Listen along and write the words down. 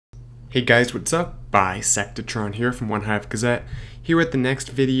Hey guys, what's up? Bisectatron here from OneHive Gazette, here with the next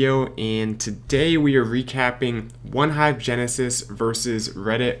video, and today we are recapping OneHive Genesis versus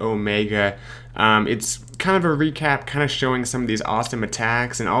Reddit Omega. It's kind of a recap, kind of showing some of these awesome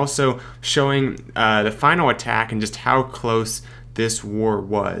attacks, and also showing the final attack and just how close this war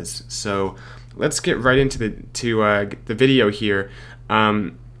was. So let's get right into the video here.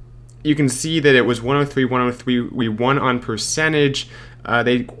 You can see that it was 103-103. We won on percentage.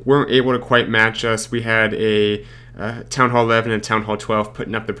 They weren't able to quite match us. We had a Town Hall 11 and Town Hall 12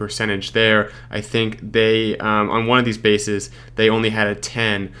 putting up the percentage there. I think they, on one of these bases, they only had a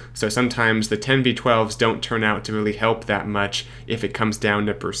 10. So sometimes the 10v12s don't turn out to really help that much if it comes down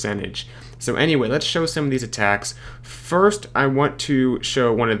to percentage. So anyway, let's show some of these attacks. First, I want to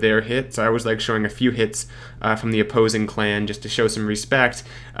show one of their hits. I always like showing a few hits from the opposing clan just to show some respect,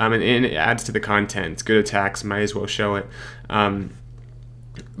 and it adds to the content. It's good attacks, might as well show it.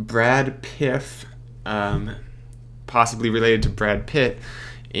 Brad Piff, possibly related to Brad Pitt,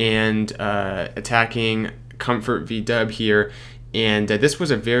 and attacking Comfort v Dub here, and this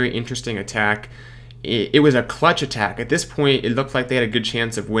was a very interesting attack. It was a clutch attack. At this point, it looked like they had a good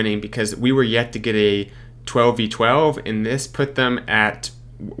chance of winning because we were yet to get a 12v12, and this put them at,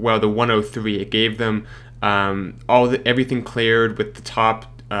 well, the 103. It gave them everything cleared with the top,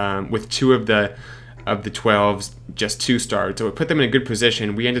 with two of the 12s just 2-starred, so it put them in a good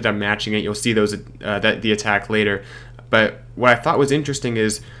position. We ended up matching it. You'll see those the attack later. But what I thought was interesting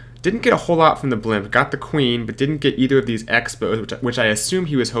is didn't get a whole lot from the blimp. Got the queen, but didn't get either of these expos, which I assume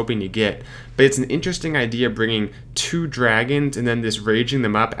he was hoping to get. But it's an interesting idea bringing 2 dragons and then just raging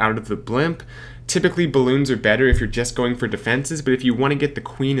them up out of the blimp. Typically, balloons are better if you're just going for defenses, but if you want to get the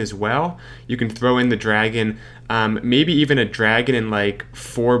queen as well, you can throw in the dragon. Maybe even a dragon and like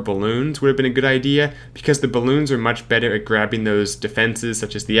 4 balloons would have been a good idea, because the balloons are much better at grabbing those defenses,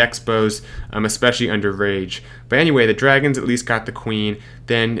 such as the expos, especially under rage. But anyway, the dragons at least got the queen.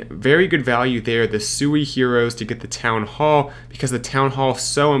 Then very good value there, the Sui heroes to get the town hall, because the town hall is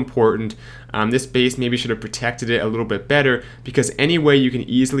so important. This base maybe should have protected it a little bit better, because anyway you can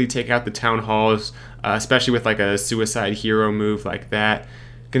easily take out the town halls, especially with like a suicide hero move like that.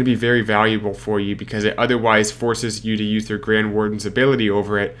 Going to be very valuable for you, because it otherwise forces you to use your Grand Warden's ability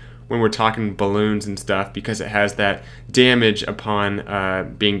over it when we're talking balloons and stuff, because it has that damage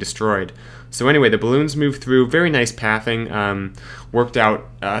upon being destroyed. So anyway, the balloons move through. Very nice pathing. Worked out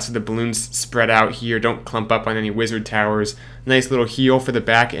so the balloons spread out here, don't clump up on any wizard towers. Nice little heal for the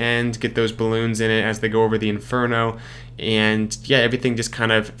back end, get those balloons in it as they go over the Inferno. And yeah, everything just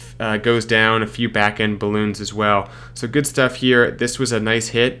kind of goes down, a few back end balloons as well. So good stuff here. This was a nice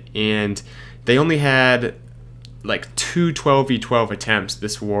hit, and they only had like 2 12v12 attempts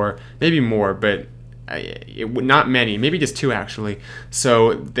this war, maybe more, but not many, maybe just 2 actually.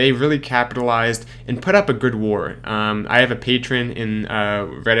 So they really capitalized and put up a good war. I have a patron in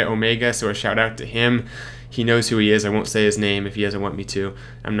Reddit Omega, so a shout out to him. He knows who he is. I won't say his name if he doesn't want me to.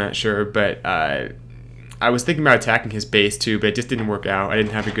 I'm not sure, but I was thinking about attacking his base too, but it just didn't work out. I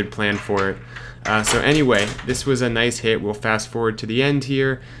didn't have a good plan for it. So anyway, this was a nice hit. We'll fast forward to the end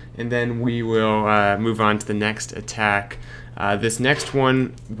here, and then we will move on to the next attack. This next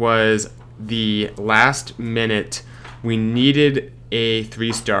one was the last minute. We needed a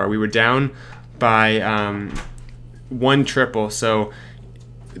 3-star. We were down by 1 triple, so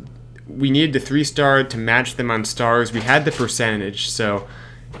we needed the 3-star to match them on stars. We had the percentage, so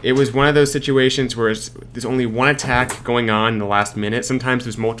it was one of those situations where there's only 1 attack going on in the last minute. Sometimes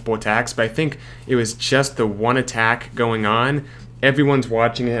there's multiple attacks, but I think it was just the 1 attack going on. Everyone's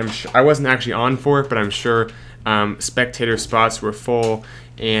watching it. I wasn't actually on for it, but I'm sure spectator spots were full,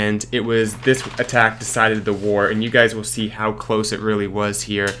 and it was this attack decided the war, and you guys will see how close it really was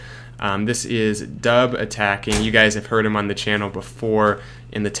here. This is Dub attacking. You guys have heard him on the channel before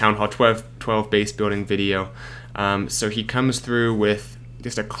in the Town Hall 12 base building video. So he comes through with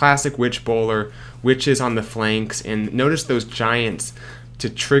just a classic witch bowler, witches on the flanks, and notice those giants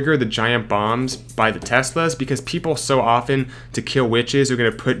to trigger the giant bombs by the Teslas, because people so often to kill witches are going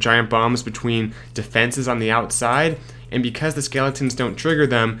to put giant bombs between defenses on the outside, and because the skeletons don't trigger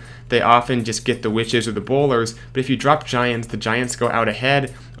them, they often just get the witches or the bowlers. But if you drop giants, the giants go out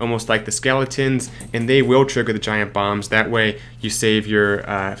ahead, almost like the skeletons, and they will trigger the giant bombs. That way you save your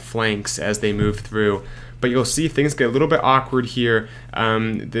flanks as they move through. But you'll see things get a little bit awkward here.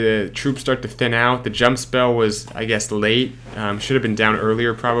 The troops start to thin out. The jump spell was, I guess, late. Should have been down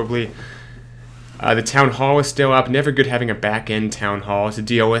earlier, probably. The town hall is still up. Never good having a back-end town hall to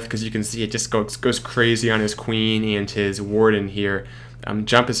deal with, because you can see it just goes crazy on his queen and his warden here.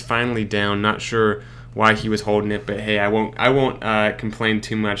 Jump is finally down. Not sure why he was holding it, but hey, I won't complain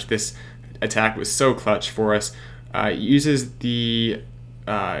too much. This attack was so clutch for us. Uses the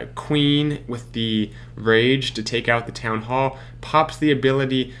queen with the rage to take out the town hall, pops the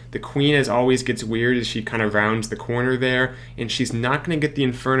ability. The queen, as always, gets weird as she kind of rounds the corner there, and she's not going to get the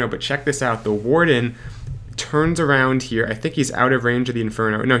inferno, but check this out. The warden turns around here. I think he's out of range of the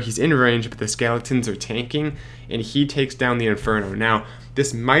inferno. No, he's in range, but the skeletons are tanking, and he takes down the inferno. Now,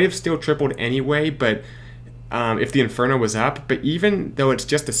 this might have still tripled anyway, but if the inferno was up, but even though it's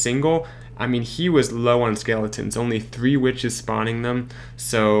just a single, I mean, he was low on skeletons, only 3 witches spawning them,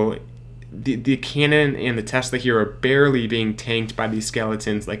 so the cannon and the Tesla here are barely being tanked by these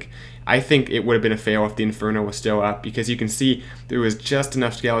skeletons. Like, I think it would have been a fail if the inferno was still up, because you can see there was just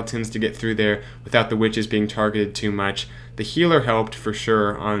enough skeletons to get through there without the witches being targeted too much. The healer helped for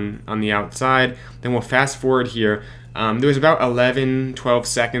sure on the outside. Then we'll fast forward here. There was about 11-12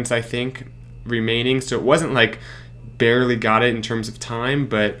 seconds, I think, remaining, so it wasn't like barely got it in terms of time,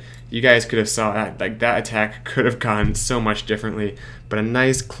 but you guys could have saw that, like, that attack could have gone so much differently. But a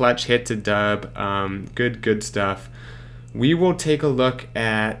nice clutch hit to dub. Good stuff. We will take a look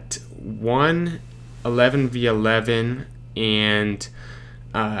at 1 11v11 and 2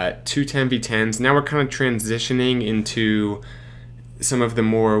 10v10s. Now we're kind of transitioning into some of the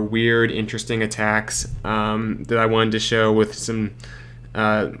more weird, interesting attacks that I wanted to show with some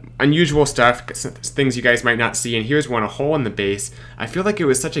unusual stuff, things you guys might not see. And here's one, a hole in the base. I feel like it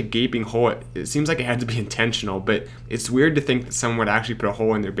was such a gaping hole, it seems like it had to be intentional, but it's weird to think that someone would actually put a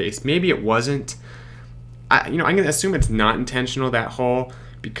hole in their base. Maybe it wasn't. I'm going to assume it's not intentional, that hole,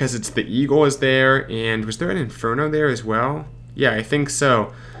 because it's the eagle is there, and was there an inferno there as well? Yeah, I think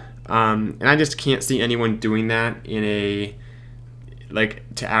so. And I just can't see anyone doing that in a,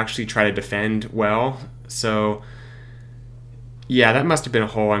 like, to actually try to defend well. So yeah, that must have been a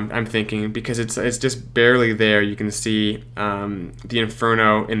hole, I'm thinking, because it's just barely there. You can see the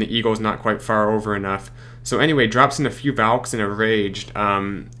inferno, and the eagle's not quite far over enough. So anyway, drops in a few Valks and a raged.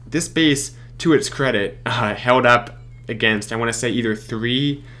 This base, to its credit, held up against, I want to say, either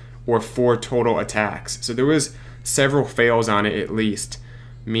 3 or 4 total attacks. So there was several fails on it at least,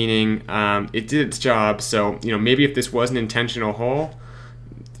 meaning it did its job. So, maybe if this was an intentional hole,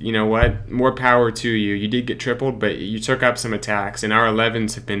 you know what, more power to you. You did get tripled, but you took up some attacks, and our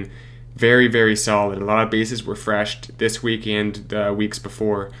 11s have been very, very solid. A lot of bases were freshed this week and the weeks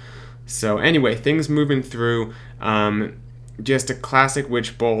before. So anyway, things moving through. Just a classic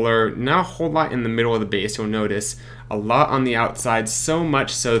witch bowler. Not a whole lot in the middle of the base, you'll notice. A lot on the outside, so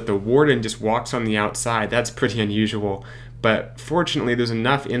much so that the warden just walks on the outside. That's pretty unusual. But fortunately, there's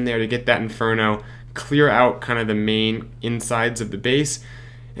enough in there to get that inferno, clear out kind of the main insides of the base.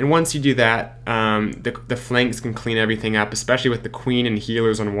 And once you do that, the flanks can clean everything up, especially with the queen and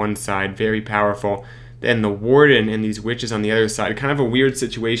healers on one side, very powerful. Then the warden and these witches on the other side, kind of a weird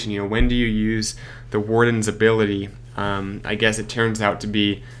situation. When do you use the warden's ability? I guess it turns out to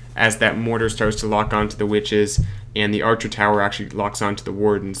be as that mortar starts to lock onto the witches, and the archer tower actually locks onto the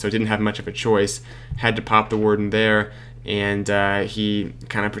warden, so didn't have much of a choice. Had to pop the warden there, and he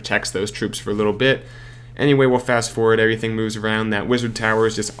kind of protects those troops for a little bit. Anyway, we'll fast forward. Everything moves around. That wizard tower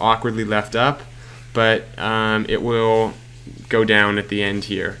is just awkwardly left up, but it will go down at the end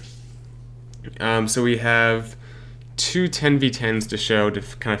here. So we have 2 10v10s to show to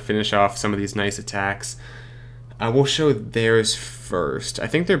kind of finish off some of these nice attacks. We'll show theirs first. I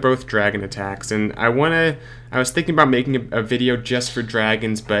think they're both dragon attacks, and I was thinking about making a video just for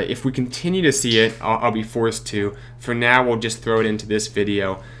dragons, but if we continue to see it, I'll be forced to. For now, we'll just throw it into this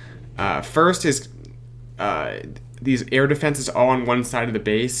video. First is these air defenses all on one side of the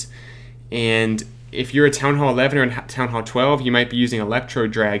base, and if you're a Town Hall 11 or a Town Hall 12, you might be using Electro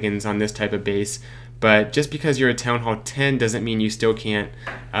Dragons on this type of base, but just because you're a Town Hall 10 doesn't mean you still can't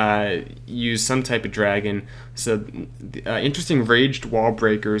use some type of dragon. So interesting raged wall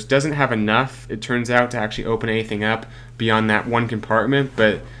breakers. Doesn't have enough, it turns out, to actually open anything up beyond that one compartment,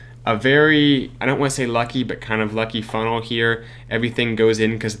 but a very, I don't want to say lucky, but kind of lucky funnel here. Everything goes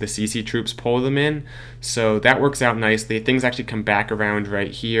in because the CC troops pull them in, so that works out nicely. Things actually come back around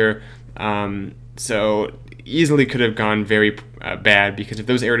right here. So easily could have gone very bad, because if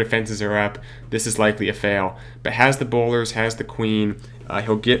those air defenses are up, this is likely a fail. But has the bowlers, has the queen.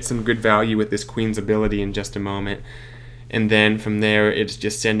 He'll get some good value with this queen's ability in just a moment. And then from there, it's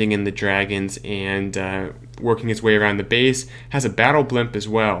just sending in the dragons and working his way around the base. Has a battle blimp as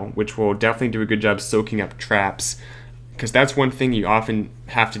well, which will definitely do a good job soaking up traps. Because that's one thing you often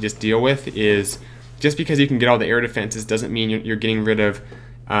have to just deal with, is just because you can get all the air defenses doesn't mean you're getting rid of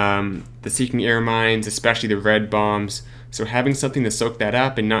the Seeking Air Mines, especially the red bombs. So having something to soak that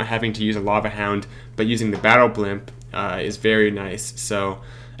up and not having to use a Lava Hound, but using the Battle Blimp is very nice. So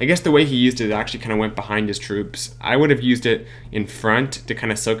I guess the way he used it actually kind of went behind his troops. I would have used it in front to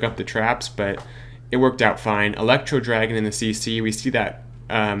kind of soak up the traps, but it worked out fine. Electro Dragon in the CC, we see that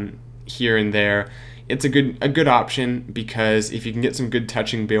here and there. It's a good option because if you can get some good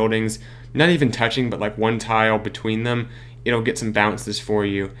touching buildings, not even touching, but like one tile between them, it'll get some bounces for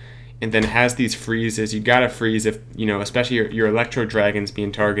you. And then has these freezes. You gotta freeze if, you know, especially your Electro Dragons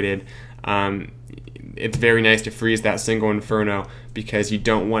being targeted. It's very nice to freeze that single Inferno because you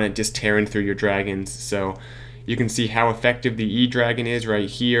don't want it just tearing through your dragons. So you can see how effective the E-Dragon is right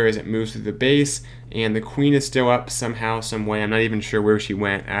here as it moves through the base, and the Queen is still up somehow, some way. I'm not even sure where she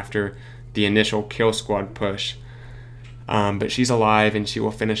went after the initial kill squad push. But she's alive and she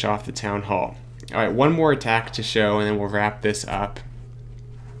will finish off the Town Hall. Alright, one more attack to show and then we'll wrap this up.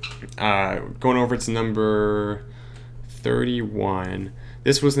 Going over to number 31.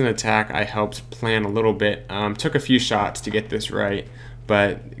 This was an attack I helped plan a little bit. Took a few shots to get this right,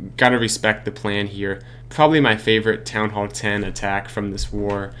 but gotta respect the plan here. Probably my favorite Town Hall 10 attack from this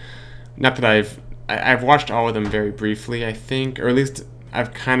war. Not that I've watched all of them very briefly, I think, or at least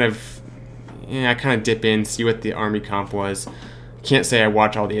I've kind of dip in, see what the army comp was. Can't say I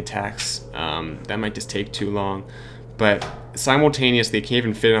watch all the attacks. That might just take too long. But simultaneously, it can't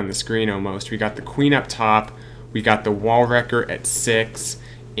even fit on the screen almost. We got the Queen up top. We got the Wall Wrecker at 6,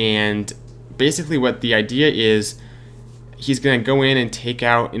 and basically what the idea is, he's going to go in and take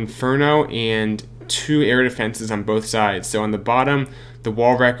out Inferno and 2 air defenses on both sides. So on the bottom, the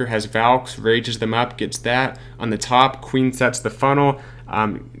Wall Wrecker has Valks, rages them up, gets that. On the top, Queen sets the funnel,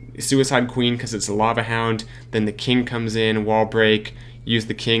 Suicide Queen because it's a Lava Hound. Then the King comes in, wall break, use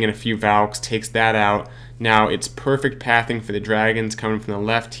the King and a few Valks, takes that out. Now it's perfect pathing for the dragons coming from the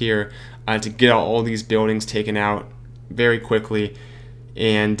left here to get all these buildings taken out very quickly.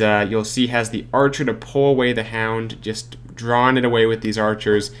 And you'll see has the archer to pull away the Hound, just drawing it away with these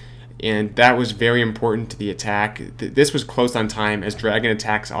archers. And that was very important to the attack. This was close on time, as dragon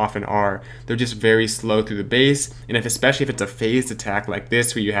attacks often are. They're just very slow through the base, and especially if it's a phased attack like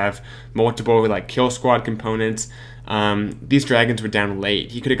this, where you have multiple like kill squad components, these dragons were down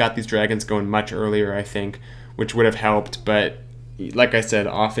late. He could have got these dragons going much earlier, I think, which would have helped, but like I said,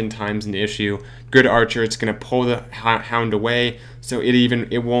 oftentimes an issue. Good archer, it's going to pull the Hound away, so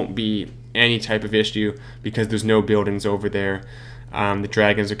it won't be any type of issue because there's no buildings over there. The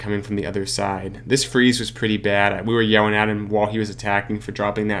dragons are coming from the other side. This freeze was pretty bad. We were yelling at him while he was attacking for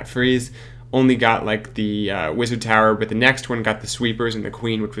dropping that freeze. Only got like the wizard tower, but the next one got the sweepers and the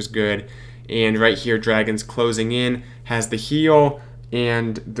queen, which was good. And right here, dragons closing in, has the heal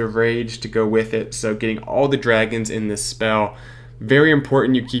and the rage to go with it. So getting all the dragons in this spell. Very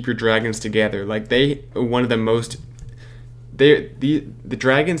important you keep your dragons together. Like the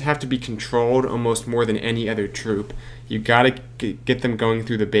dragons have to be controlled almost more than any other troop. You gotta get them going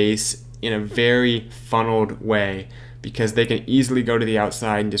through the base in a very funneled way because they can easily go to the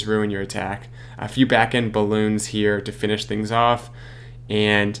outside and just ruin your attack. A few back-end balloons here to finish things off,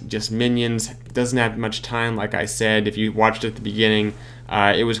 and just minions. Doesn't have much time, like I said. If you watched at the beginning,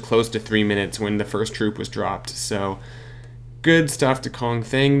 it was close to 3 minutes when the first troop was dropped. So good stuff to Kong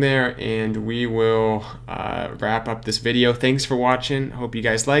Thing there, and we will wrap up this video. Thanks for watching. Hope you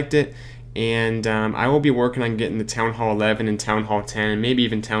guys liked it. And I will be working on getting the Town Hall 11 and Town Hall 10, and maybe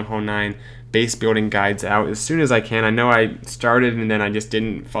even Town Hall 9 base building guides out as soon as I can. I know I started and then I just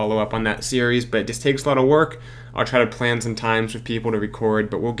didn't follow up on that series, but it just takes a lot of work. I'll try to plan some times with people to record,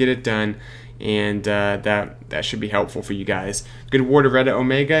 but we'll get it done, and that should be helpful for you guys. Good war to Reddit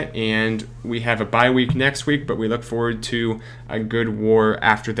Omega, and we have a bye week next week, but we look forward to a good war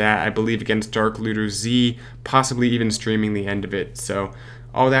after that, I believe against Dark Looter Z, possibly even streaming the end of it. So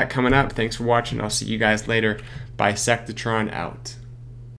all that coming up. Thanks for watching. I'll see you guys later. Bisectatron out.